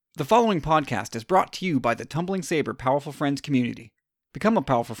The following podcast is brought to you by the Tumbling Saber Powerful Friends community. Become a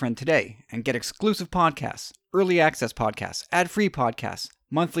Powerful Friend today and get exclusive podcasts, early access podcasts, ad-free podcasts,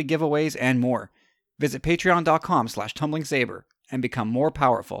 monthly giveaways, and more. Visit patreon.com/tumblingsaber and become more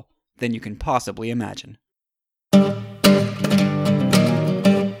powerful than you can possibly imagine.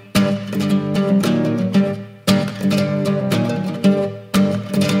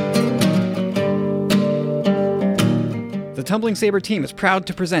 The Tumbling Saber team is proud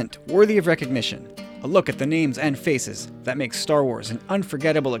to present Worthy of Recognition, a look at the names and faces that make Star Wars an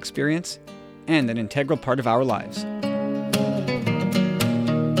unforgettable experience and an integral part of our lives.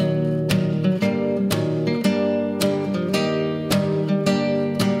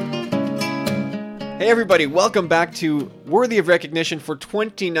 Hey everybody, welcome back to Worthy of Recognition for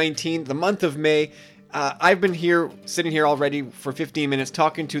 2019, the month of May. I've been sitting here already for 15 minutes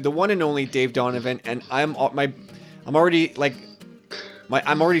talking to the one and only Dave Donovan, and I'm already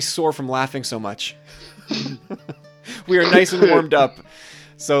sore from laughing so much. We are nice and warmed up.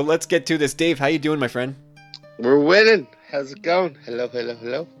 So let's get to this. Dave, how you doing, my friend? We're winning. How's it going? Hello.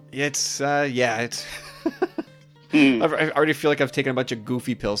 It's I already feel like I've taken a bunch of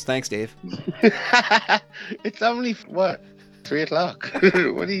goofy pills. Thanks, Dave. It's only, 3 o'clock?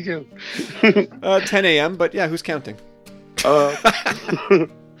 What do you do? 10 a.m., but yeah, who's counting? So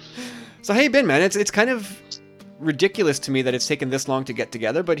how you been, man? It's kind of ridiculous to me that it's taken this long to get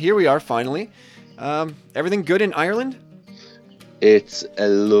together, but here we are finally. Everything good in Ireland? It's a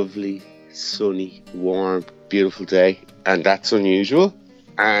lovely, sunny, warm, beautiful day, and that's unusual.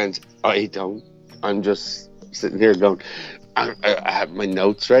 And I'm just sitting here going, I have my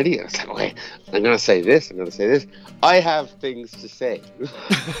notes ready, and it's like, okay, I'm going to say this. I have things to say.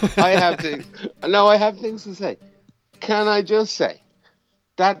 I have things to say. Can I just say,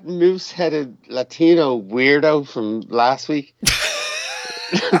 that moose-headed Latino weirdo from last week,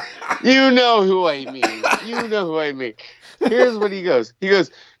 you know who I mean. Here's what he goes.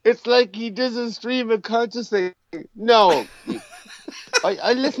 It's like he does a stream of consciousness. No.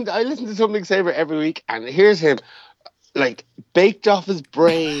 I listen to Tumbling Saber every week, and here's him, like, baked off his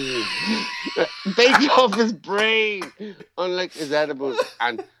brain on, like, his edibles,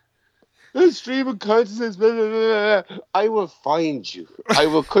 and the stream of consciousness, blah, blah, blah, blah. I will find you. I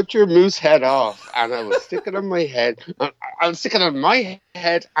will cut your moose head off, and I will stick it on my head. I'll stick it on my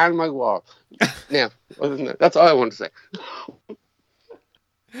head and my wall. Now, other than that, that's all I want to say.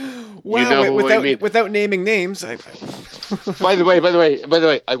 Wow, you know without naming names. By the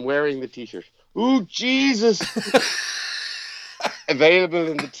way, I'm wearing the t-shirt. Ooh, Jesus! Available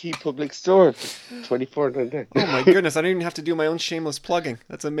in the TeePublic store, $24.99. Oh my goodness, I don't even have to do my own shameless plugging.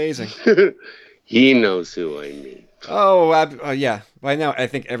 That's amazing. He knows who I mean. Oh, yeah. By now, I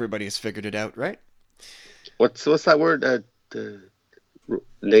think everybody has figured it out, right? What's that word?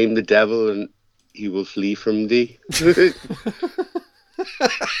 Name the devil and he will flee from thee.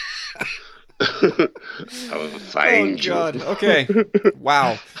 I will find you. Oh God. Okay.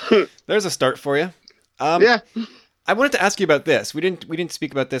 Wow. There's a start for you. Yeah. I wanted to ask you about this. We didn't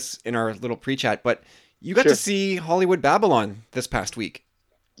speak about this in our little pre-chat, but you got to see Hollywood Babylon this past week.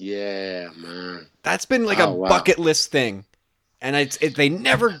 Yeah, man. That's been like a bucket list thing, and they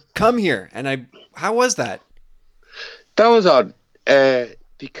never come here. And how was that? That was odd,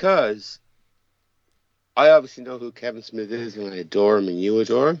 because I obviously know who Kevin Smith is, and I adore him, and you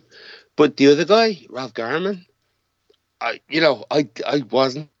adore him. But the other guy, Ralph Garman, I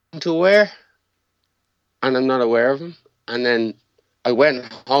wasn't aware. And I'm not aware of him. And then I went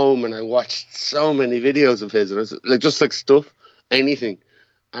home and I watched so many videos of his, and it's like stuff, anything.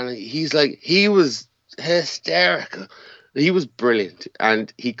 And he was hysterical. He was brilliant,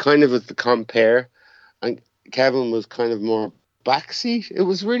 and he kind of was the compare, and Kevin was kind of more backseat. It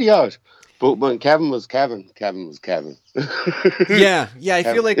was really odd. But when Kevin was Kevin was Kevin. Yeah. I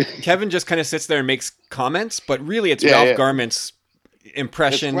feel like Kevin just kind of sits there and makes comments, but really it's Ralph Garman's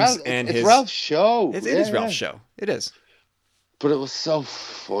impressions it's Ralph's show. It is Ralph's show. It is. But it was so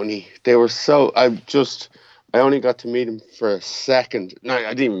funny. They were so. I only got to meet him for a second. No,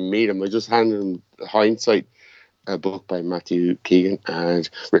 I didn't even meet him. I just handed him Hindsight, a book by Matthew Keegan and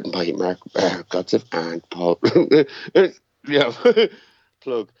written by Mark Godsiff and Paul.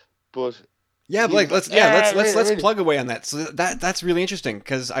 Plug. But yeah, Blake, let's plug away on that. So that's really interesting,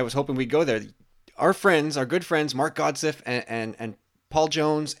 because I was hoping we'd go there. Our good friends, Mark Godsiff and Paul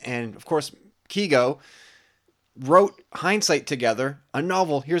Jones, and of course Kigo, wrote Hindsight together, a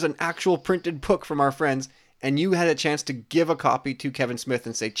novel. Here's an actual printed book from our friends, and you had a chance to give a copy to Kevin Smith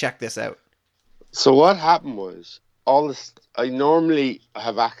and say, check this out. So what happened was, I normally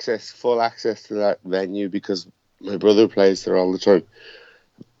have full access to that venue because my brother plays there all the time.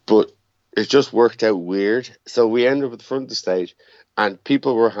 but it just worked out weird. So we ended up at the front of the stage, and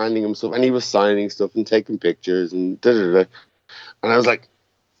people were handing him stuff, and he was signing stuff and taking pictures and da da da. And I was like,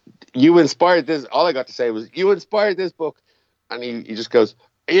 "You inspired this." All I got to say was, "You inspired this book," and he just goes,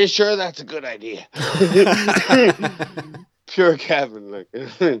 "Are you sure that's a good idea?" Pure Kevin, like.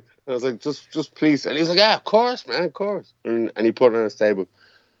 I was like, just please. And he was like, "Yeah, of course, man, of course." And he put it on his table.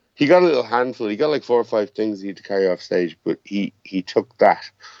 He got a little handful. He got like 4 or 5 things he had to carry off stage, but he took that,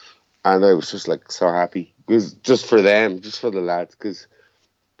 and I was just like so happy. It was just for them, just for the lads, because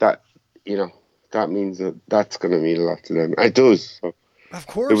that, that means that's going to mean a lot to them. It does. So Of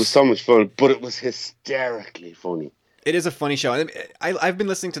course. it was so much fun, but it was hysterically funny. It is a funny show. I've been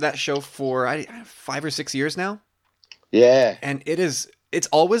listening to that show for 5 or 6 years now. Yeah. And it's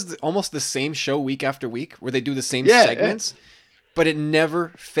always almost the same show week after week where they do the same Yeah, segments, but it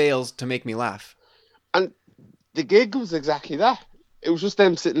never fails to make me laugh. And the gig was exactly that. It was just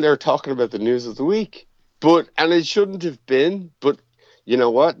them sitting there talking about the news of the week. And it shouldn't have been, but you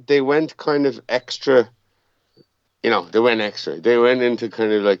know what? They went kind of extra. They went extra. They went into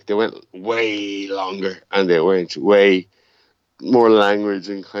kind of like, they went way longer, and they went way more language,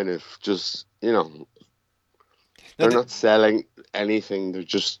 and kind of just, they're not selling anything. They're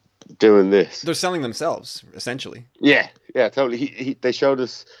just doing this. They're selling themselves, essentially. Yeah, totally. They showed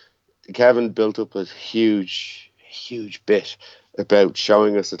us, Kevin built up a huge bit about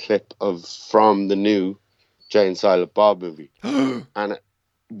showing us a clip from the new Jay and Silent Bob movie, and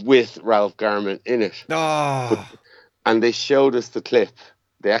with Ralph Garman in it. And they showed us the clip.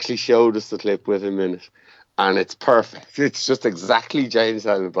 They actually showed us the clip with him in it. And it's perfect. It's just exactly Jay and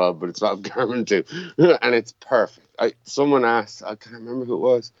Silent Bob, but it's Ralph Garman too. And it's perfect. Someone asked, I can't remember who it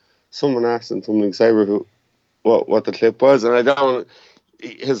was. Someone asked in Tumbling Saber what the clip was. And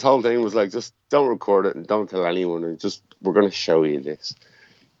his whole thing was like, just don't record it and don't tell anyone. And we're going to show you this.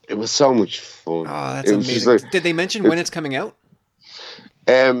 It was so much fun. Oh, that's amazing. Like, did they mention when it's coming out?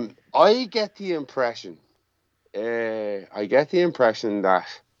 I get the impression that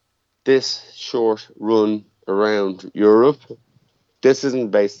this short run around Europe, this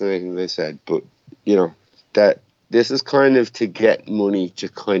isn't based on anything they said, but that this is kind of to get money to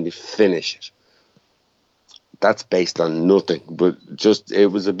kind of finish it. That's based on nothing, but just, it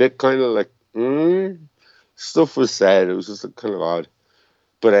was a bit kind of like, stuff was said. It was just kind of odd,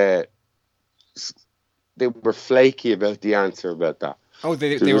 but they were flaky about the answer about that. Oh,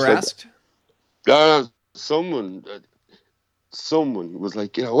 they were asked? Someone was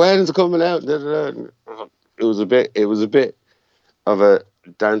like, when's it coming out? It was a bit of a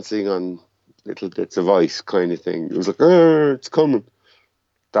dancing on little bits of ice kind of thing. It was like, it's coming.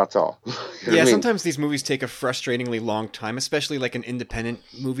 That's all. Yeah, sometimes these movies take a frustratingly long time, especially like an independent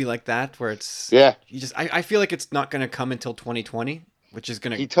movie like that, where it's... Yeah. I feel like it's not going to come until 2020, which is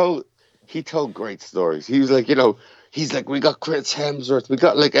going to... He told great stories. He was like, he's like, we got Chris Hemsworth, we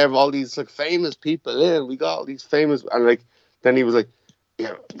got like all these like famous people in, we got all these famous, and like, then he was like,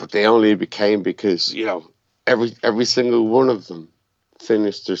 but they only became because, every single one of them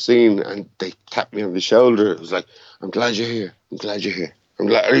finished their scene and they tapped me on the shoulder. It was like, I'm glad you're here. I'm glad you're here. I'm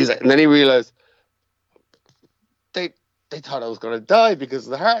glad. He's like, and then he realized they thought I was going to die because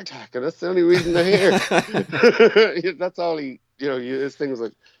of the heart attack, and that's the only reason they're here. That's all he, his thing was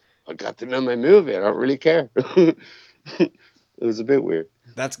like, I got to know my movie. I don't really care. It was a bit weird.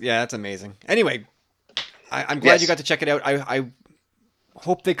 That's amazing. Anyway, I'm glad you got to check it out. I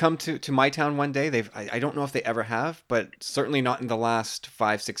hope they come to my town one day. I don't know if they ever have, but certainly not in the last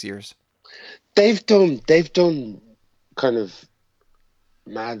 5-6 years. They've done kind of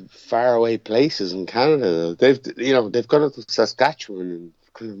mad faraway places in Canada. They've gone up to Saskatchewan and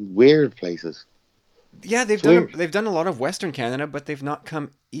kind of weird places. Yeah, they've done a lot of Western Canada, but they've not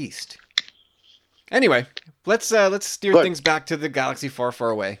come east. Anyway, let's steer things back to the galaxy far, far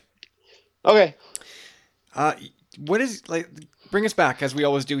away. Okay. Bring us back, as we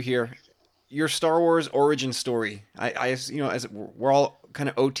always do here, your Star Wars origin story. As we're all kind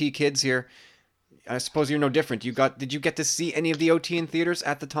of OT kids here, I suppose you're no different. Did you get to see any of the OT in theaters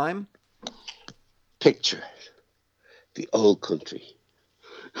at the time? Picture the old country.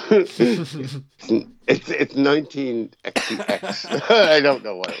 It's 19XX. I don't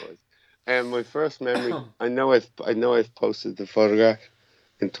know what it was. And my first memory, I know I've posted the photograph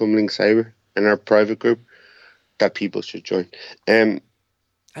in Tumbling Saber in our private group that people should join.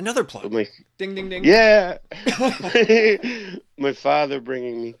 Another plug. Ding ding ding. Yeah. My father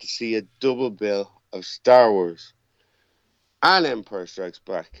bringing me to see a double bill of Star Wars and Empire Strikes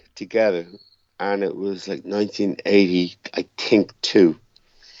Back together, and it was like 1980, I think,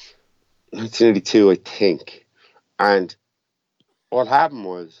 1982, I think. And what happened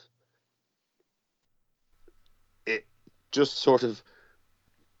was it just sort of,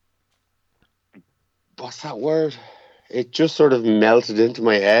 what's that word? It just sort of melted into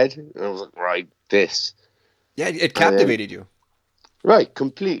my head, and I was like, right, this, Yeah, it and then captivated you. right,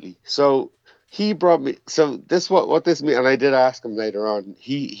 completely. So he brought me. So this what this mean, and I did ask him later on.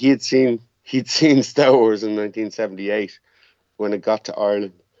 He'd seen Star Wars in 1978 when it got to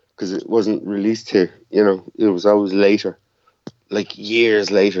Ireland because it wasn't released here. You know, it was always later, like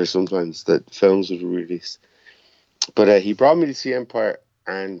years later sometimes that films would be released. But he brought me to see Empire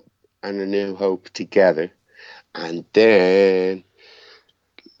and A New Hope together, and then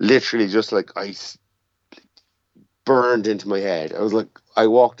literally just like ice burned into my head. I was like, I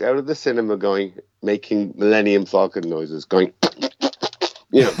walked out of the cinema going, making Millennium Falcon noises, going,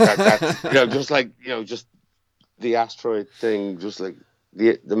 just like, just the asteroid thing, just like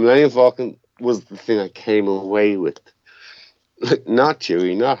the Millennium Falcon was the thing I came away with. Like, not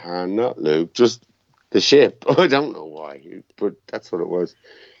Chewie, not Han, not Luke, just the ship. I don't know why, but that's what it was.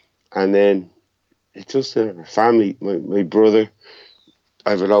 And then it's just a family. My brother, I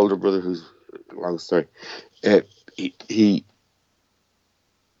have an older brother who's, long story. Uh, he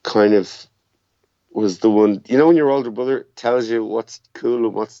kind of was the one, when your older brother tells you what's cool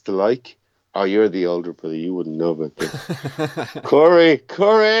and what's to like. Oh, you're the older brother. You wouldn't know about this. Corey.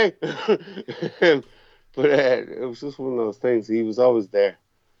 But it was just one of those things. He was always there.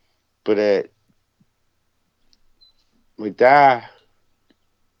 But my dad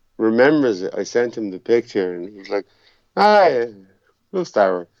remembers it. I sent him the picture, and he was like, "Ah, no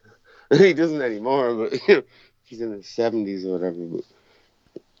Star Wars." He doesn't anymore, but he's in his 70s or whatever.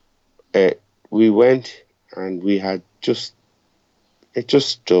 But we went, and we had just it just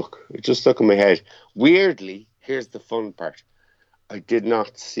stuck. It just stuck in my head. Weirdly, here's the fun part. I did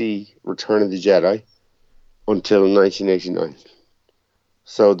not see Return of the Jedi until 1989.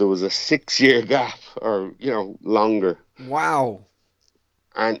 So there was a 6 year gap, or longer. Wow.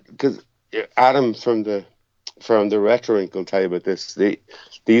 And because Adam from the Retro Inc. will tell you about this. They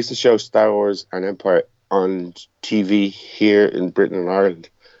used to show Star Wars and Empire on TV here in Britain and Ireland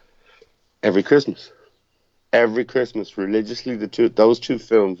every Christmas. Every Christmas, religiously, those two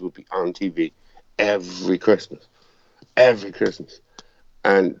films would be on TV every Christmas. Every Christmas.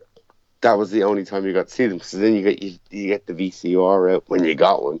 And that was the only time you got to see them. So then you get the VCR out when you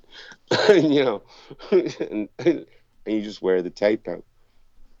got one, and, and you just wear the tape out.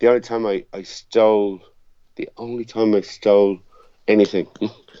 The only time I stole anything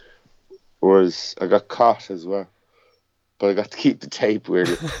was I got caught as well, but I got to keep the tape.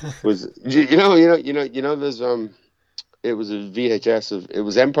 Weirdly, was there's it was a VHS of it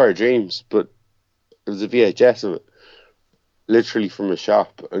was Empire Dreams, but it was a VHS of it, literally from a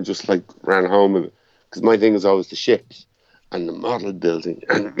shop. I just like ran home with it because my thing is always the ships and the model building,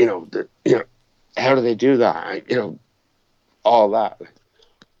 and how do they do that? All that, like,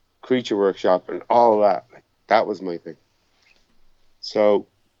 Creature Workshop and all that. Like, that was my thing. So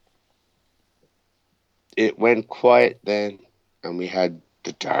it went quiet then, and we had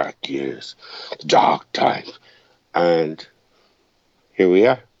the dark years, the dark times, and here we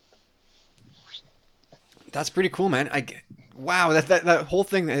are. That's pretty cool, man. Wow, that whole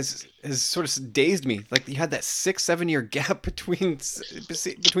thing has sort of dazed me. Like you had that 6-7 year gap between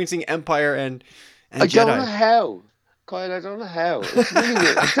seeing Empire and I don't know Jedi. how, Kyle. I don't know how. It's really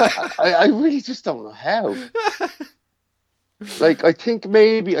weird. I really just don't know how. Like, I think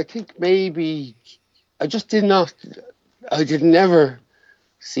maybe I just did not. I did never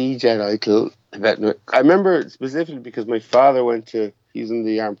see Jedi till about. I remember specifically because my father went to. He's in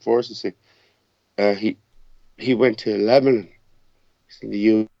the armed forces. Uh, he he went to Lebanon. He's in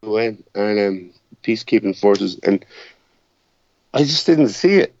the UN and peacekeeping forces, and I just didn't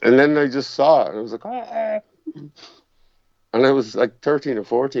see it. And then I just saw it, and I was like, ah. And I was like 13 or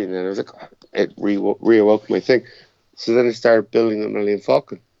 14, and I was like, it reawoke my thing. So then I started building a Millennium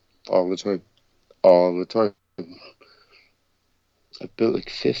Falcon all the time. All the time. I've built like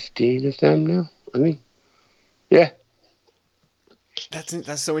 15 of them now, I mean. Yeah.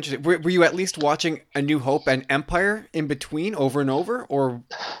 That's so interesting. Were you at least watching A New Hope and Empire in between over and over, or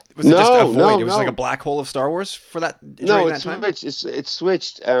was it just a No, void? no, It was like a no. black hole of Star Wars for that No, during it that time. switched. It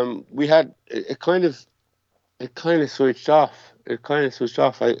switched. We had it kind of switched off. It kind of switched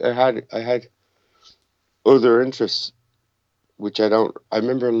off. I had other interests, which I don't. I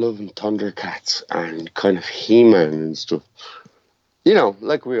remember loving Thundercats and kind of He-Man and stuff.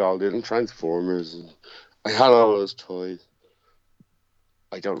 Like we all did, and Transformers. And I had all those toys.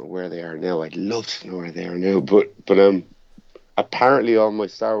 I don't know where they are now. I'd love to know where they are now, but apparently all my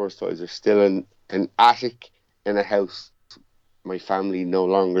Star Wars toys are still in an attic in a house my family no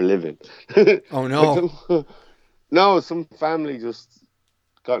longer live in. Oh Like no. some, no, some family just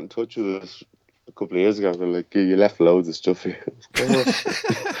got in touch with us a couple of years ago. They're like, "You left loads of stuff here."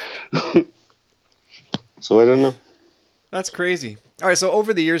 So I don't know. That's crazy. All right, so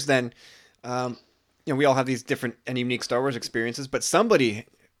over the years, then, um, we all have these different and unique Star Wars experiences, but somebody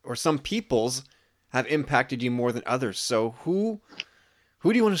or some peoples have impacted you more than others. So who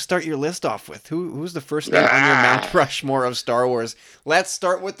do you want to start your list off with? Who's the first name on your Mount Ah! Rushmore of Star Wars? Let's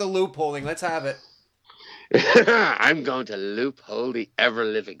start with the loopholing. Let's have it. I'm going to loophole the ever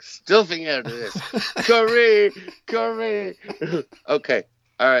living stuffing out of this. Curry, curry. Okay,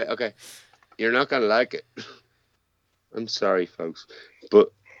 all right, okay. You're not gonna like it. I'm sorry, folks,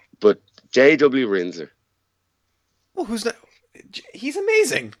 but but J.W. Rinsler. Well, who's that? He's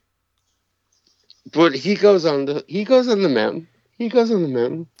amazing. But he goes on the mountain. He goes on the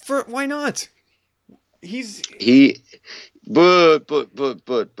mountain. For why not? He's He but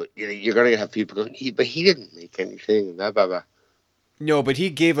you're gonna have people going. He didn't make anything. Blah blah blah. no, but he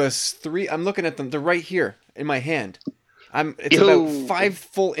gave us three. I'm looking at them. They're right here in my hand. It's about Yo, 5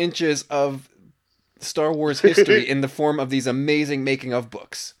 full inches of Star Wars history in the form of these amazing making of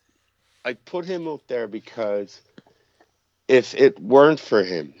books. I put him up there because if it weren't for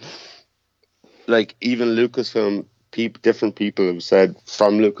him, like even Lucasfilm, different people have said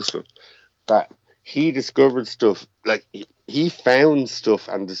from Lucasfilm that he discovered stuff. Like he found stuff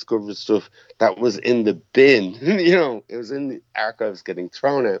and discovered stuff that was in the bin. It was in the archives getting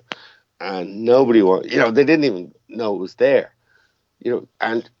thrown out, and nobody wanted. They didn't even know it was there.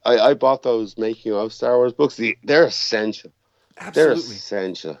 And I bought those making of Star Wars books. They're essential. They're Absolutely.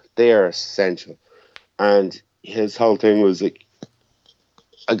 essential. They are essential. And his whole thing was like,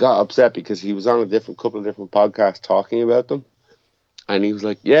 I got upset because he was on a couple of different podcasts talking about them, and he was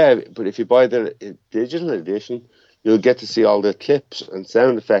like, "Yeah, but if you buy the digital edition, you'll get to see all the clips and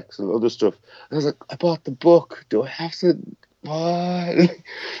sound effects and other stuff." And I was like, "I bought the book. Do I have to? What?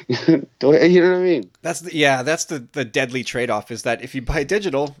 You know what I mean?" That's the deadly trade-off is that if you buy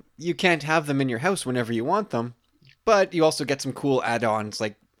digital, you can't have them in your house whenever you want them, but you also get some cool add-ons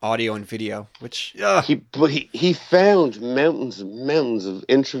like audio and video, which He found mountains and mountains of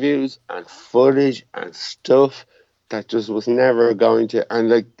interviews and footage and stuff that just was never going to. And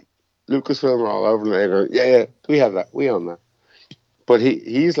like Lucasfilm were all over later. Yeah, yeah, we have that. We own that. But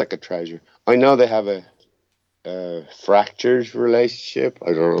he's like a treasure. I know they have a fractured relationship.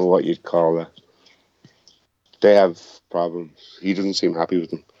 I don't know what you'd call that. They have problems. He doesn't seem happy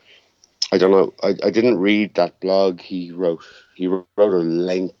with them. I don't know. I didn't read that blog he wrote. He wrote a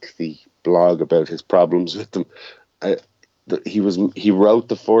lengthy blog about his problems with them. I, he wrote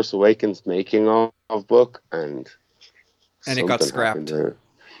the Force Awakens making of book, and it got something happened scrapped. there.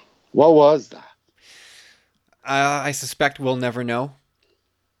 What was that? I suspect we'll never know.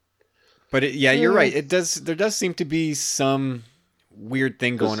 But yeah, you're right. It does. There does seem to be some weird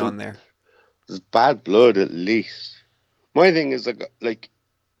thing There's going some on there. there's bad blood at least. My thing is like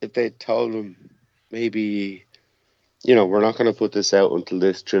if they told him maybe we're not going to put this out until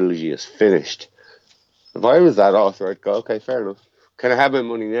this trilogy is finished. If I was that author, I'd go, okay, fair enough. Can I have my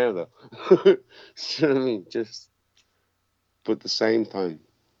money now, though? You know what I mean? But at the same time,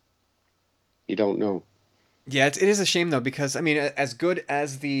 you don't know. Yeah, it is a shame though because I mean, as good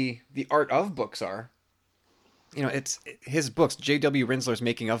as the art of books are, it's his books. J.W. Rinsler's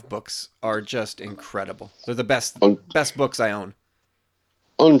making of books are just incredible. They're the Un- best books I own.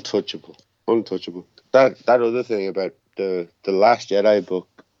 Untouchable. Untouchable. That other thing about the Last Jedi book,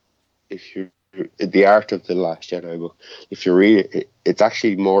 if you the art of the Last Jedi book, if you read it's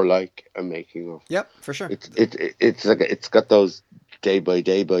actually more like a making of. Yep, for sure. It's like it's got those day by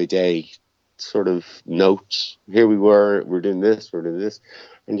day sort of notes. Here we're doing this,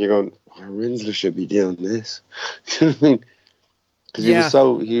 and you're going, oh, Rinsler should be doing this. Because he was Yeah,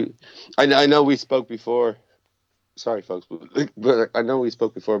 so he. I know we spoke before. Sorry, folks, but I know we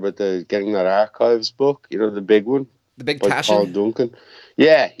spoke before about the getting that archives book. The big one the big by Paul Taschen. Duncan.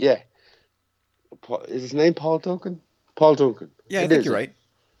 Yeah, yeah. Is his name Paul Duncan? Paul Duncan. Yeah, I It think you're is. right.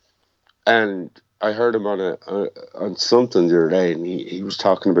 And I heard him on something the other day, and he was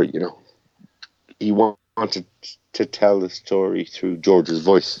talking about he wanted to tell the story through George's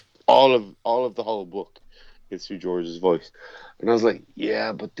voice. All of the whole book is through George's voice, and I was like,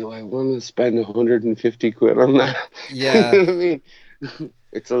 yeah, but do I want to spend 150 quid on that? You Yeah, know what I mean?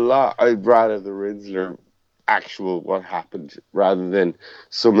 It's a lot. I'd rather the Rinsler actual what happened rather than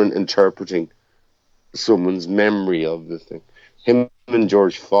someone interpreting someone's memory of the thing. Him and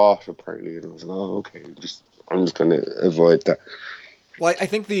George fought apparently, and I was like, oh, okay, I'm just going to avoid that. well, I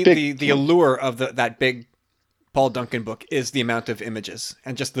think the Big the allure of that big Paul Duncan book is the amount of images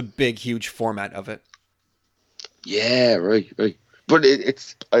and just the big, huge format of it. Yeah, right, right. But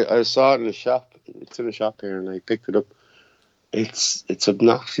I saw it in a shop. It's in a shop here, and I picked it up. It's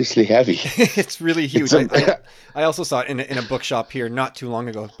obnoxiously heavy. It's really huge. I also saw it in a bookshop here not too long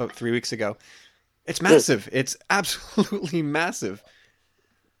ago, about 3 weeks ago. It's massive. It's absolutely massive.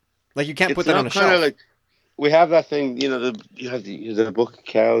 Like you can't put that on a shelf. Like, we have that thing, you have the book of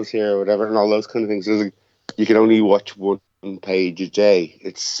cows here or whatever, and all those kind of things. Like, you can only watch one page a day.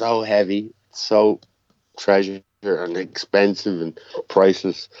 It's so heavy, so treasure and expensive and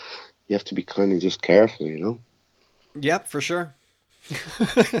priceless. You have to be kind of just careful, Yep, for sure.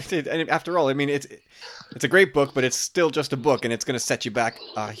 And after all, I mean, it's a great book, but it's still just a book, and it's going to set you back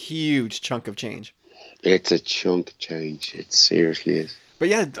a huge chunk of change. It's a chunk of change. It seriously is. But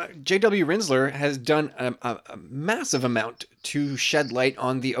yeah, J.W. Rinsler has done a massive amount to shed light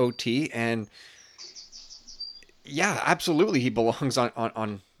on the OT, and yeah, absolutely, he belongs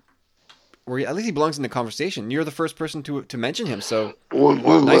on or at least he belongs in the conversation. You're the first person to mention him, so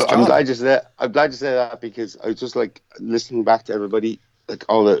nice job. I'm glad you say that because I was just like listening back to everybody, like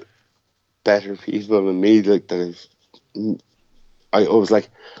all the better people than me, like I was like,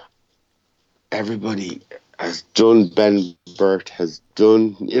 everybody has done. Ben Burt has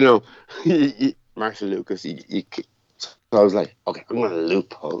done, Marshall Lucas. So I was like, okay, I'm going to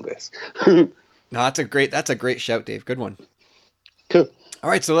loophole this. No, that's a great shout, Dave. Good one. Cool. All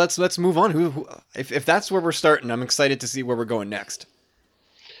right, so let's move on. Who if that's where we're starting, I'm excited to see where we're going next.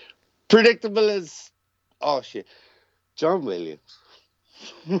 Predictable as shit. John Williams.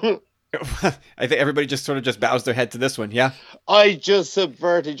 I think everybody just sort of just bows their head to this one, yeah? I just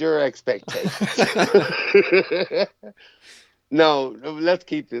subverted your expectations. No, let's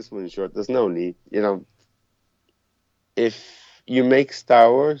keep this one short. There's no need. If you make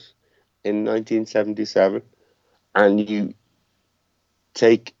Star Wars in 1977 and you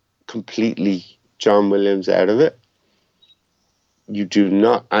take completely John Williams out of it, you do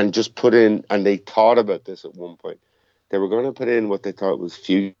not, and just put in, and they thought about this at one point, they were going to put in what they thought was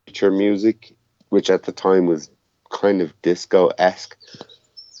future music, which at the time was kind of disco-esque.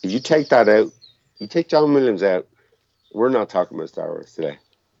 If you take that out, you take John Williams out, we're not talking about Star Wars today.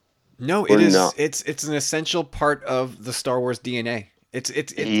 No, it is not. It's an essential part of the Star Wars DNA.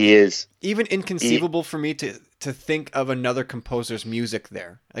 He is even inconceivable for me to think of another composer's music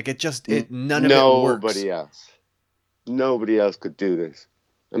there. Like none of it works. Nobody else could do this.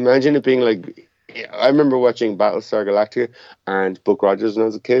 Imagine it being like, I remember watching Battlestar Galactica and Buck Rogers when I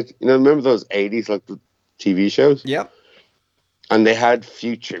was a kid. Remember those 80s like the TV shows? Yep. And they had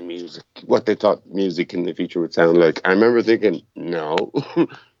future music, what they thought music in the future would sound like. I remember thinking, no,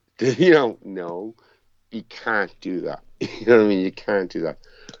 no, you can't do that. You know what I mean? You can't do that.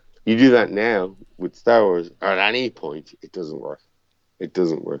 You do that now with Star Wars, or at any point, it doesn't work. It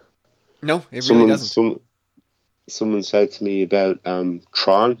doesn't work. No, it really doesn't. Someone said to me about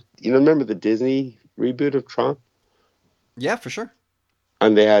Tron. Remember the Disney reboot of Tron? Yeah, for sure.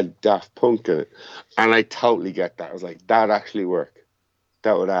 And they had Daft Punk in it. And I totally get that. I was like, that actually work.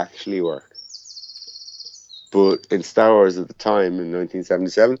 That would actually work. But in Star Wars at the time, in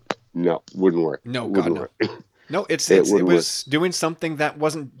 1977, no, wouldn't work. No, God, no. No, it was doing something that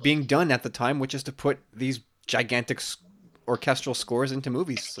wasn't being done at the time, which is to put these gigantic orchestral scores into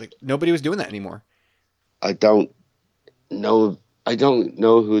movies. Like nobody was doing that anymore. I don't know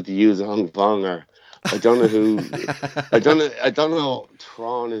who the Yu Zhong Fong are. I don't know who. I don't know.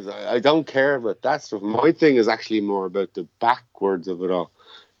 Tron is. I don't care about that stuff. My thing is actually more about the backwards of it all,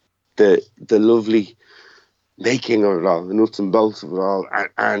 the lovely making of it all, the nuts and bolts of it all,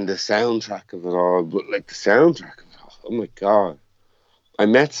 and the soundtrack of it all. But like the soundtrack of it all, oh my god! I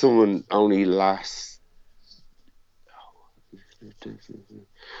met someone only last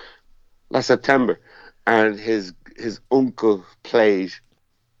September, and his uncle played.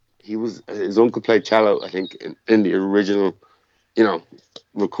 His uncle played cello, I think, in the original,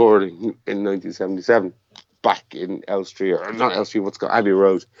 recording in 1977, back in Elstree, or not Elstree, what's called Abbey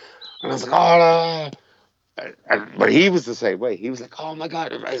Road. And I was like, oh, no. But he was the same way. He was like, oh my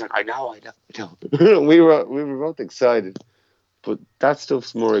God. I was like, I know. we were both excited, but that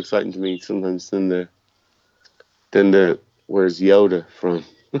stuff's more exciting to me sometimes than the where's Yoda from?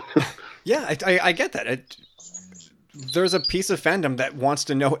 Yeah, I get that. There's a piece of fandom that wants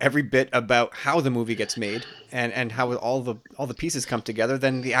to know every bit about how the movie gets made and how all the pieces come together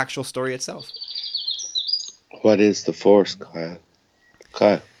than the actual story itself. What is the Force, Kyle?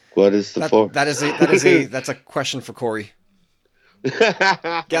 Kyle, what is the Force? That's a question for Corey.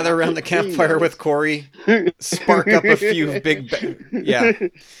 Gather around the campfire with Corey. Spark up a few big... Yeah.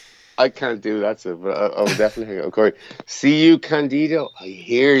 I can't do that, so but I will definitely hang out with Corey. See you, Candido. I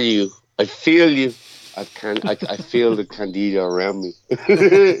hear you. I feel you. I feel the Candido around me.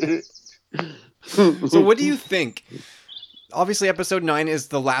 So what do you think? Obviously, episode 9 is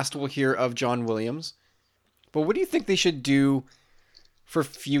the last we'll hear of John Williams. But what do you think they should do for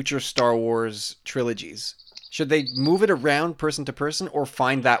future Star Wars trilogies? Should they move it around person to person or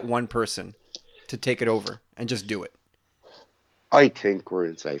find that one person to take it over and just do it? I think we're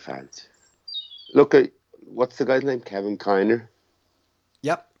in safe hands. Look at, what's the guy's name? Kevin Kiner.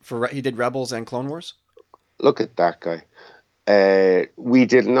 Yep, he did Rebels and Clone Wars. Look at that guy. We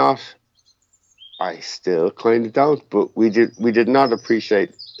did not. I still kind of don't, but we did not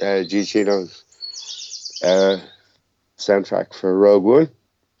appreciate Giacchino's soundtrack for Rogue One,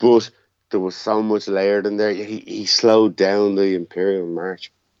 but there was so much layered in there. He slowed down the Imperial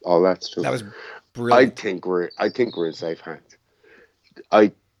March, all that stuff. That was brilliant. I think we're in safe hands.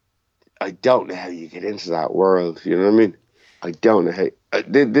 I don't know how you get into that world. You know what I mean? I don't know how.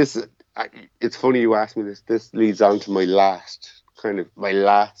 It's funny you asked me this. This leads on to my last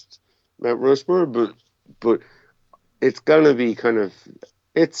Mount Rushmore, but it's gonna be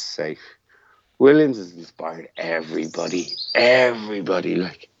it's safe. Williams has inspired everybody. Everybody,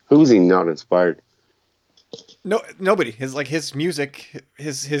 like, who's he not inspired? No, nobody. His music,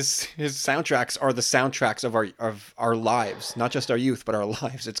 his soundtracks are the soundtracks of our lives, not just our youth, but our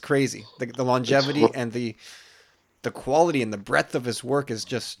lives. It's crazy. The longevity and the quality and the breadth of his work is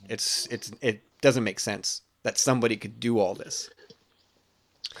just it doesn't make sense that somebody could do all this.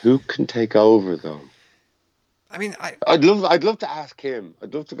 Who can take over though? I mean, I'd love to ask him.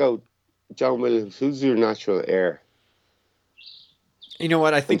 I'd love to go, John Williams, who's your natural heir? You know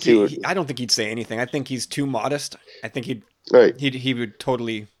what? I think I don't think he'd say anything. I think he's too modest. I think he would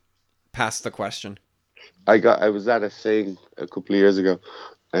totally pass the question. I was at a thing a couple of years ago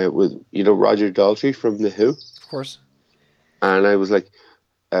with Roger Daltrey from The Who, of course, and I was like,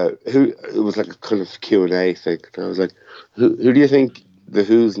 who? It was like a kind of Q&A thing, and I was like, who do you think The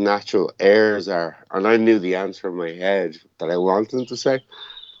Who's natural heirs are? And I knew the answer in my head that I wanted him to say,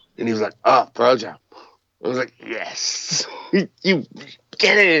 and he was like, Pearl Jam. I was like, yes, you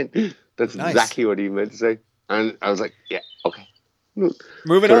get it. That's nice. Exactly what he meant to say. And I was like, yeah, okay.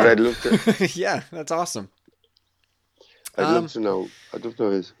 Moving on. Yeah, that's awesome. I'd love to know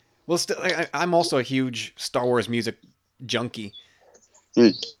his. Well, still, I'm also a huge Star Wars music junkie.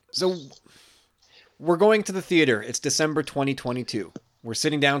 So we're going to the theater. It's December 2022. We're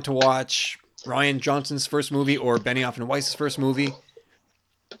sitting down to watch Rian Johnson's first movie or Benioff and Weiss's first movie.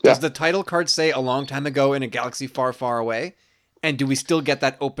 Does the title card say "A Long Time Ago in a Galaxy Far, Far Away"? And do we still get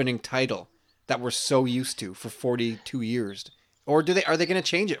that opening title that we're so used to for 42 years? Or are they going to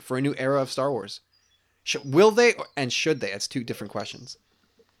change it for a new era of Star Wars? Will they and should they? It's two different questions.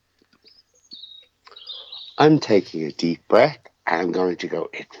 I'm taking a deep breath and I'm going to go,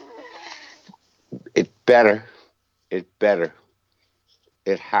 it better.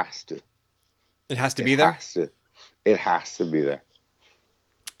 It has to. It has to be there? It has to be there.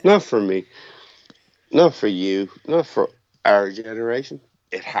 Not for me, not for you, not for our generation.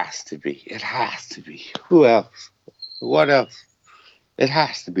 It has to be. It has to be. Who else? What else? It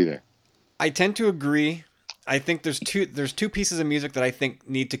has to be there. I tend to agree. I think there's two pieces of music that I think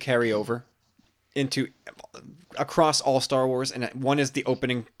need to carry over across all Star Wars, and one is the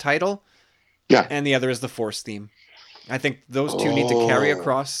opening title, and the other is the Force theme. I think those two need to carry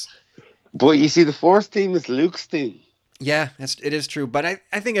across. But you see, the Force theme is Luke's theme. Yeah, it is true. But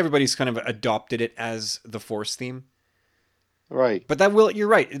I think everybody's kind of adopted it as the Force theme. Right. But you're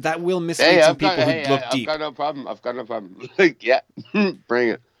right. That will mislead some people who look deep. I've got no problem. Yeah, bring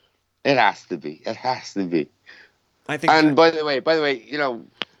it. It has to be. I think. And by the way,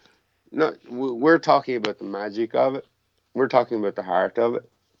 we're talking about the magic of it. We're talking about the heart of it.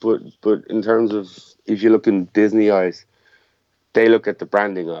 But in terms of, if you look in Disney eyes, they look at the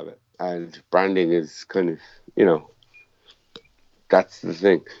branding of it. And branding is kind of, that's the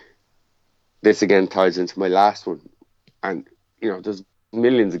thing. This again ties into my last one. And, there's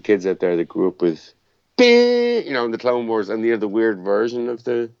millions of kids out there that grew up with, the Clone Wars, and the weird version of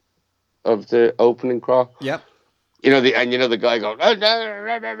the opening crawl. Yep. The guy going,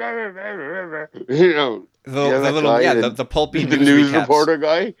 the pulpy news reporter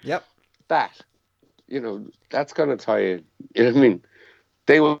guy. Yep. That's going to tie in. You know what I mean?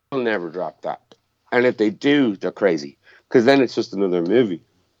 They will never drop that. And if they do, they're crazy. Because then it's just another movie.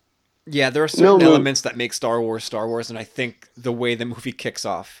 Yeah, there are certain elements that make Star Wars, and I think the way the movie kicks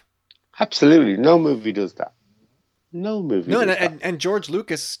off. Absolutely. No movie does that. No movie does that. And George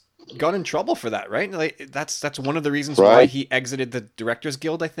Lucas got in trouble for that, right? Like that's one of the reasons why Right? he exited the Directors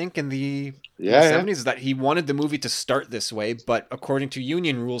Guild, I think, in the Yeah, yeah. 70s, is that he wanted the movie to start this way, but according to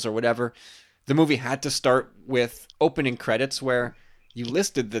union rules or whatever, the movie had to start with opening credits where you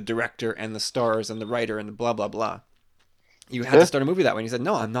listed the director and the stars and the writer and the blah blah blah. You had to Yeah. start a movie that way. And he said,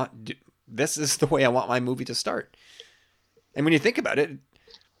 "No, I'm not. This is the way I want my movie to start." And when you think about it,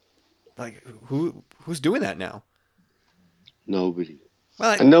 like who's doing that now? Nobody.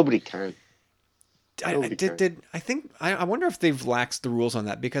 Well, And nobody can. I Nobody can. did I think I wonder if they've laxed the rules on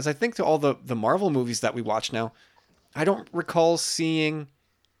that, because I think to all the Marvel movies that we watch now, I don't recall seeing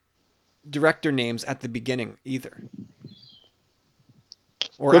director names at the beginning either,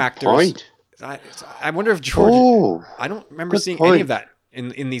 or Good actors. point. I, I wonder if George. Oh, I don't remember good seeing any of point. that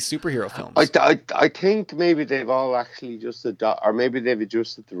in these superhero I, films. I think maybe they've all actually just adopted, or maybe they've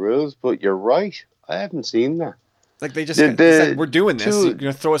adjusted the rules, but you're right. I haven't seen that. Like they just The, said, "We're doing this. You're two,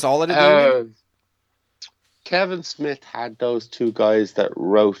 gonna throw us all out of the union." Kevin Smith had those two guys that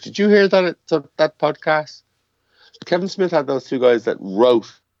wrote. Did you hear that podcast? Kevin Smith had those two guys that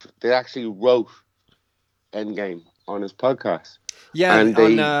wrote. They actually wrote Endgame on his podcast, Yeah, and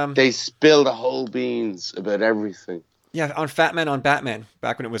on they spilled the whole beans about everything. yeah, on Fat Man on Batman,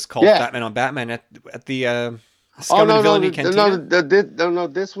 back when it was called Yeah. Fat Man on Batman at the Oh Scum no, and no, Villainy no, Cantina. no!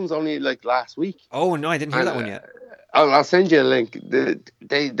 This one's only like last week. Oh no, I didn't hear And that one yet. I'll send you a link.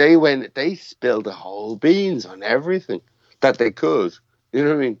 They spilled the whole beans on everything that they could. You know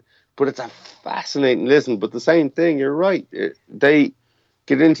what I mean? But it's a fascinating listen. But the same thing, you're right. They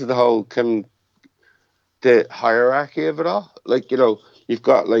get into the whole the hierarchy of it all. Like, you've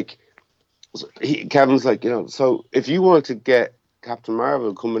got like Kevin's like, so if you want to get Captain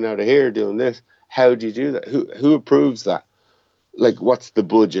Marvel coming out of here doing this, how do you do that? Who approves that? Like, what's the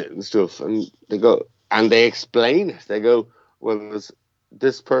budget and stuff? And they go, and they explain it. They go, well, there's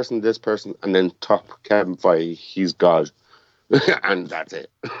this person, and then top Kevin Feige, he's God. And that's it.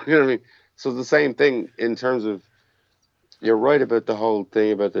 You know what I mean? So the same thing in terms of, you're right about the whole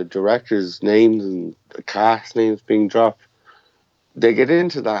thing about the directors' names and the cast names being dropped. They get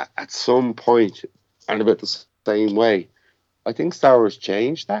into that at some point, and about the same way. I think Star Wars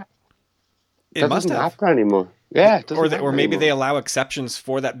changed that. It That must doesn't have. happen anymore. Yeah, it doesn't Or happen or maybe they anymore. allow exceptions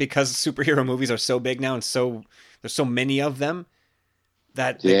for that because superhero movies are so big now and there's so many of them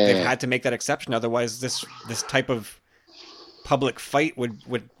that they've Yeah. had to make that exception. Otherwise, this type of public fight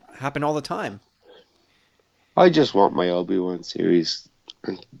would happen all the time. I just want my Obi-Wan series.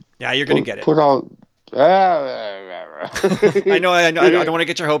 Yeah, you're gonna get it. Put all. I know. I don't want to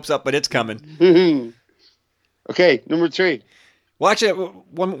get your hopes up, but it's coming. Okay, number 3. Well, actually,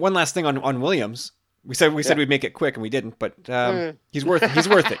 one last thing on Williams. We said we'd make it quick, and we didn't. But he's worth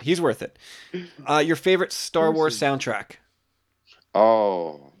it. He's worth it. Your favorite Star Wars soundtrack?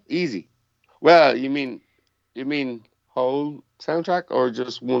 Oh, easy. Well, you mean whole soundtrack or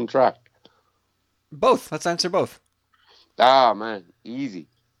just one track? Both. Let's answer both. Ah, man, easy.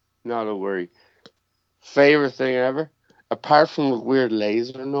 Not a worry. Favorite thing ever, apart from the weird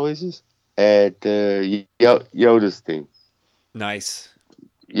laser noises, the Yoda's theme. Nice.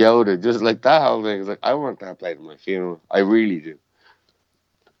 Yoda, just like that whole thing. It's like, I want that played at my funeral. I really do.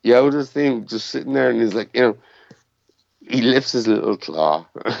 Yoda's theme, just sitting there, and he's like, he lifts his little claw,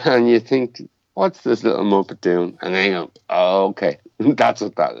 and you think, what's this little Muppet doing? And then you go, oh, okay, that's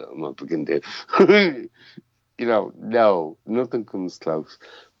what that little Muppet can do. No, nothing comes close.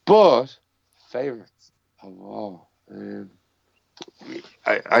 But favorites of all,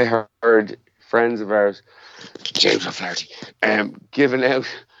 I heard friends of ours, James O'Flaherty, giving out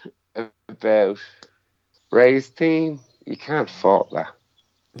about Ray's theme. You can't fault that.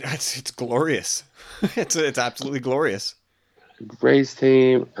 It's glorious. It's absolutely glorious. Ray's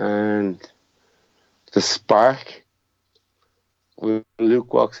theme and the spark when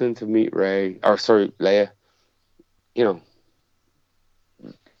Luke walks in to meet Leia.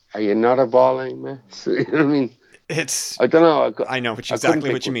 Are you not a balling mess? You know what I mean? I don't know. I know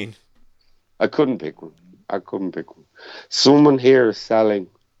exactly what you mean. I couldn't pick one. Someone here is selling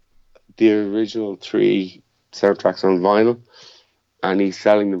the original 3 soundtracks on vinyl, and he's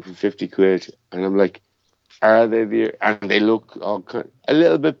selling them for 50 quid. And I'm like, are they there? And they look all a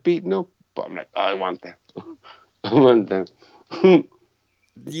little bit beaten up, but I'm like, I want them. I want them.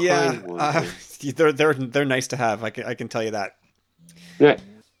 Yeah, they're nice to have. I can tell you that. Yeah.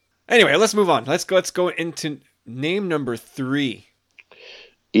 Anyway, let's move on. Let's go into name number 3.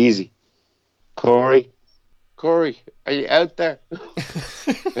 Easy. Corey, are you out there?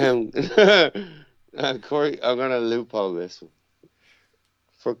 Corey, I'm gonna loophole this one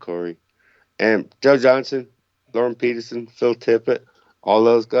for Corey. Joe Johnson, Lauren Peterson, Phil Tippett, all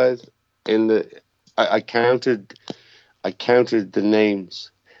those guys in the. I counted. I counted the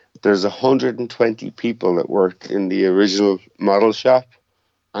names. There's 120 people that worked in the original model shop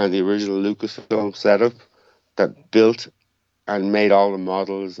and the original Lucasfilm setup that built and made all the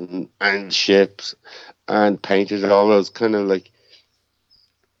models and ships and painted all those kind of like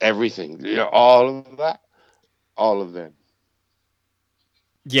everything. All of that, all of them.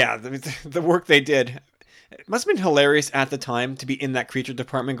 Yeah, the work they did. It must have been hilarious at the time to be in that creature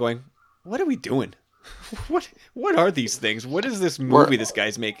department going, what are we doing? What are these things? What is this Were movie this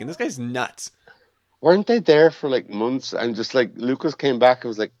guy's making? This guy's nuts. weren't they there for like months and just like Lucas came back and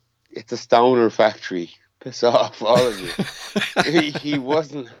was like, "It's a stoner factory. Piss off, all of you." He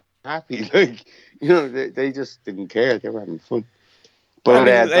wasn't happy. Like they just didn't care. They were having fun. Well, I But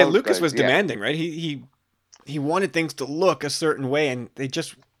mean, those Lucas guys, was yeah. demanding, right? He wanted things to look a certain way, and they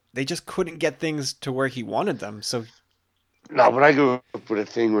just couldn't get things to where he wanted them. So No, but I grew up with a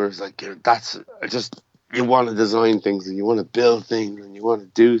thing where it's like that's just you want to design things and you want to build things and you want to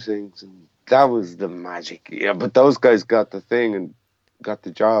do things and that was the magic. Yeah, but those guys got the thing and got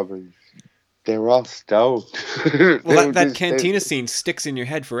the job and they were all stoked. well, They that were that just cantina scene sticks in your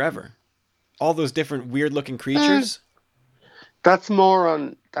head forever. All those different weird looking eh, creatures. that's more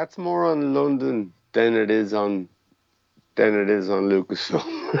on London than it is on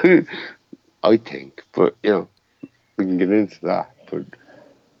Lucasfilm. I think, but we can get into that. But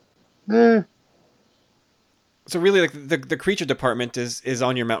eh, So really, like the creature department is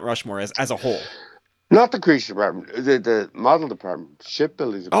on your Mount Rushmore as a whole. not the creature department, the model department,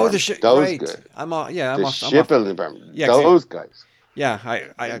 shipbuilding Oh, the department. shit. Those Right. guys, I'm off. Yeah, I'm the off. I'm off. shipbuilding department. Yeah, Those guys. yeah. I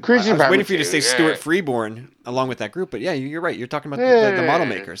Creature was waiting department. for you to say Stuart Freeborn along with that group, but yeah, you're right. You're talking about the model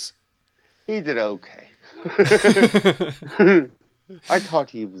Yeah, makers. he did okay. I thought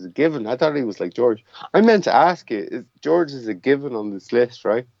he was a given. I thought he was like George. I meant to ask you: George is a given on this list,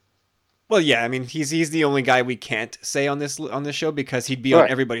 right? Well, yeah. I mean, he's the only guy we can't say on this show because he'd be on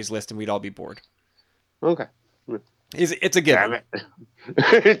Right. everybody's list and we'd all be bored. Okay. It's a Damn given. it!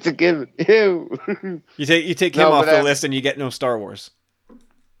 It's a given. Ew. You take him No, off but the list and you get no Star Wars.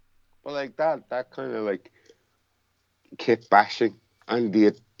 well, like that kind of like kit bashing and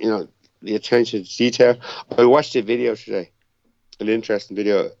the attention to detail. I watched a video today, an interesting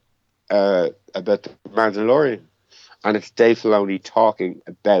video about the Mandalorian, and it's Dave Filoni talking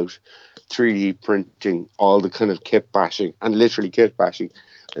about 3D printing, all the kind of kit bashing and literally kit bashing,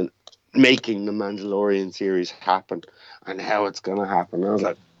 and making the Mandalorian series happen and how it's gonna happen. I was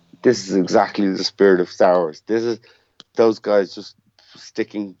like, this is exactly the spirit of Star Wars. This is those guys just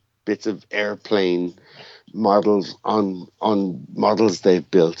sticking bits of airplane models on models they've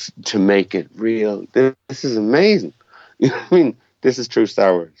built to make it real. This is amazing. I mean, this is true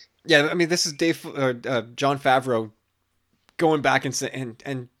Star Wars. Yeah, I mean, this is John Favreau going back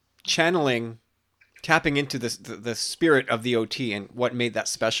and channeling, tapping into the spirit of the OT and what made that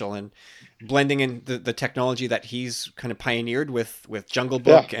special, and blending in the technology that he's kind of pioneered with Jungle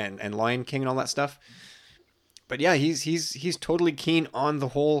Yeah. Book and Lion King and all that stuff. But yeah, he's totally keen on the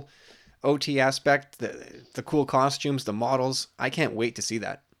whole OT aspect, the cool costumes, the models. I can't wait to see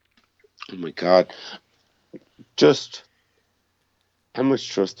that. Oh my god. Just how much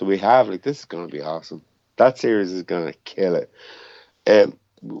trust do we have? Like this is gonna be awesome. That series is gonna kill it.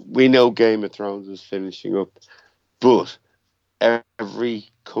 We know Game of Thrones is finishing up, but every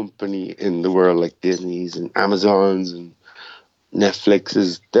company in the world, like Disney's and Amazon's and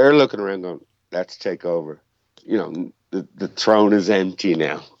Netflix's, they're looking around going, let's take over. The throne is empty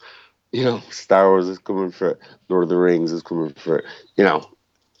now. Star Wars is coming for it. Lord of the Rings is coming for it.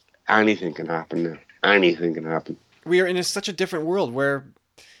 Anything can happen now. Anything can happen. We are in such a different world where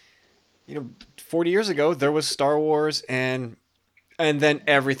 40 years ago there was Star Wars and then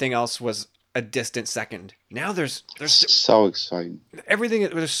everything else was a distant second. Now there's So exciting. everything.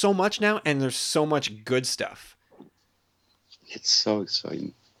 There's so much now, and there's so much good stuff. It's so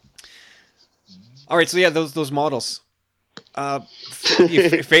exciting. All right, so yeah, those models.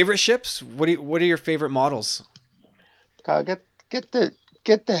 Favorite ships? What are your favorite models? Kyle, get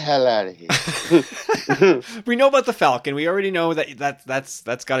the hell out of here. We know about the Falcon. We already know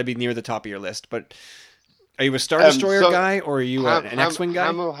that's got to be near the top of your list. But are you a Star Destroyer guy or are you an X-wing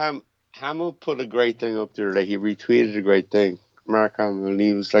guy? Hamill put a great thing up there. Like he retweeted a great thing. Mark Hamill, and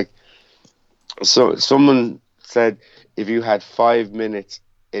he was like, so someone said, if you had 5 minutes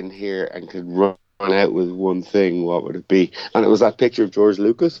in here and could run out with one thing, what would it be? And it was that picture of George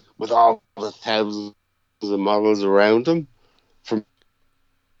Lucas with all the thousands of models around him from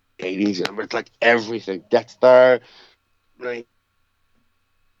the 80s. And it's like everything. Death Star, right?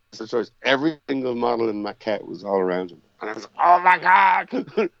 So every single model in Maquette was all around him. And I was like, oh my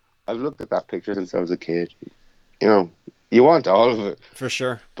God. I've looked at that picture since I was a kid. You know, you want all of it. For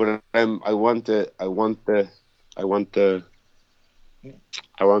sure. But I want the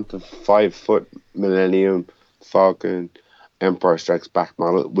 5-foot Millennium Falcon Empire Strikes Back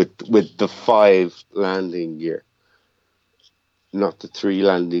model with the 5 landing gear, not the 3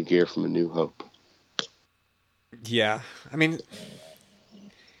 landing gear from A New Hope. Yeah, I mean,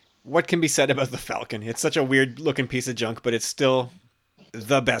 what can be said about the Falcon? It's such a weird looking piece of junk, but it's still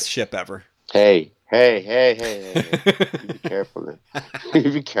the best ship ever. Hey. You be careful now.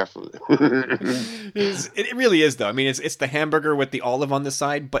 You be careful now. It really is, though. I mean, it's the hamburger with the olive on the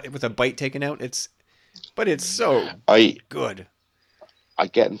side, but with a bite taken out. It's so good. I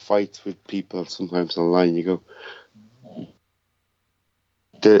get in fights with people sometimes online. You go,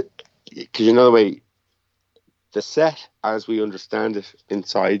 because you know the way the set, as we understand it,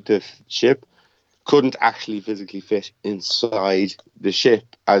 inside the ship couldn't actually physically fit inside the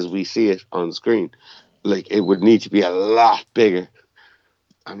ship as we see it on the screen. Like, it would need to be a lot bigger.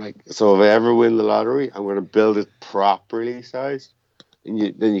 I'm like, so if I ever win the lottery, I'm going to build it properly sized,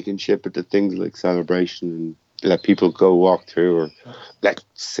 and then you can ship it to things like Celebration and let people go walk through, or let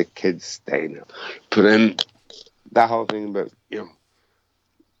sick kids stay now. But that whole thing about, you know,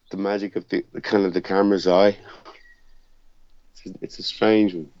 the magic of the kind of the camera's eye, it's a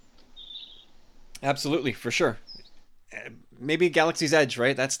strange one. Absolutely, for sure. Maybe Galaxy's Edge,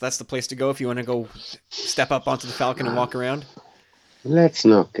 right? That's the place to go if you want to go step up onto the Falcon and walk around. Let's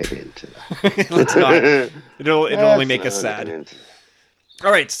not get into that. Let's not. It'll only make us sad.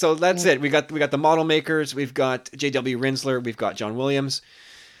 All right, so that's it. We got the model makers. We've got J.W. Rinsler. We've got John Williams.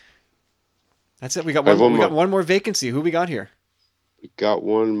 That's it. We got one more vacancy. Who we got here? We got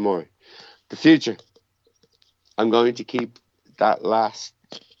one more. The future. I'm going to keep that last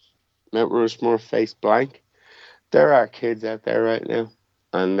Mount Rushmore face blank. There are kids out there right now,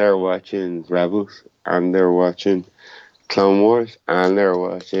 and they're watching Rebels, and they're watching Clone Wars, and they're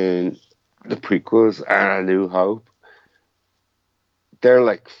watching the prequels and A New Hope. They're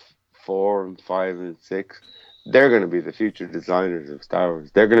like 4 and 5 and 6. They're going to be the future designers of Star Wars.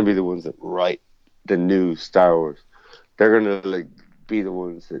 They're going to be the ones that write the new Star Wars. They're going to be the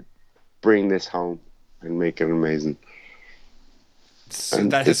ones that bring this home and make it amazing.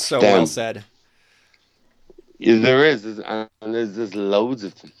 That is so well said. Yeah, there is, and there's loads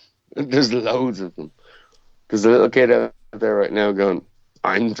of them. There's loads of them. There's a little kid out there right now going,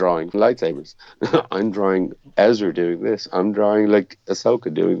 I'm drawing lightsabers. I'm drawing Ezra doing this. I'm drawing like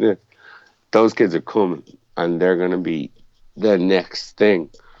Ahsoka doing this. Those kids are coming, and they're going to be the next thing.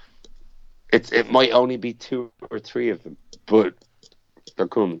 It might only be 2 or 3 of them, but they're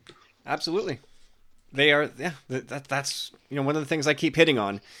coming. Absolutely. They are, yeah, that's, you know, one of the things I keep hitting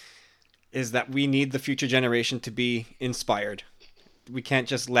on is that we need the future generation to be inspired. We can't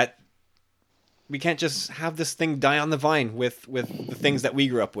just have this thing die on the vine with the things that we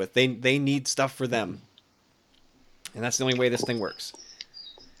grew up with. They need stuff for them. And that's the only way this thing works.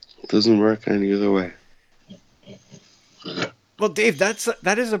 It doesn't work any other way. Well, Dave,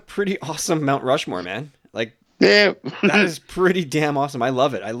 that is a pretty awesome Mount Rushmore, man. Like, yeah. That is pretty damn awesome. I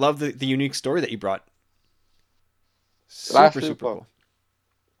love it. I love the unique story that you brought. Super cool.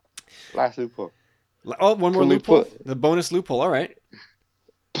 Last loophole. Oh, one more loophole? The bonus loophole, all right.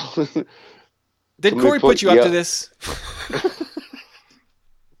 Did Corey put you up to this?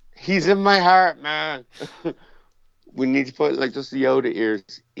 He's in my heart, man. We need to put like just the Yoda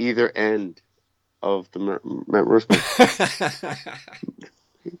ears either end of the Mount Rushmore.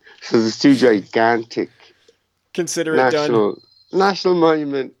 So there's 2 gigantic Consider it done. National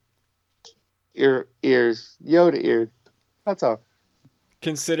monument ears, Yoda ears. That's all.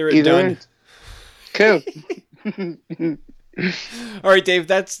 Consider it done. Cool. All right, Dave,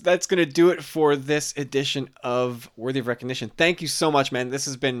 that's going to do it for this edition of Worthy of Recognition. Thank you so much, man. This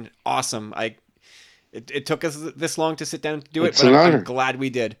has been awesome. It took us this long to sit down and do it, but I'm glad we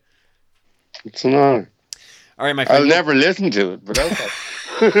did. It's an honor. All right, my friend. I'll never listen to it, but okay.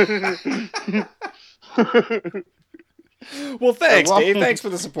 Well, thanks, Dave. Thanks for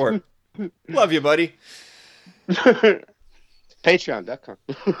the support. Love you, buddy. Patreon.com.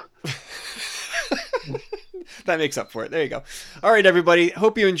 That makes up for it. There you go. All right, everybody.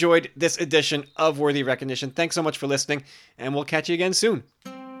 Hope you enjoyed this edition of Worthy of Recognition. Thanks so much for listening, and we'll catch you again soon.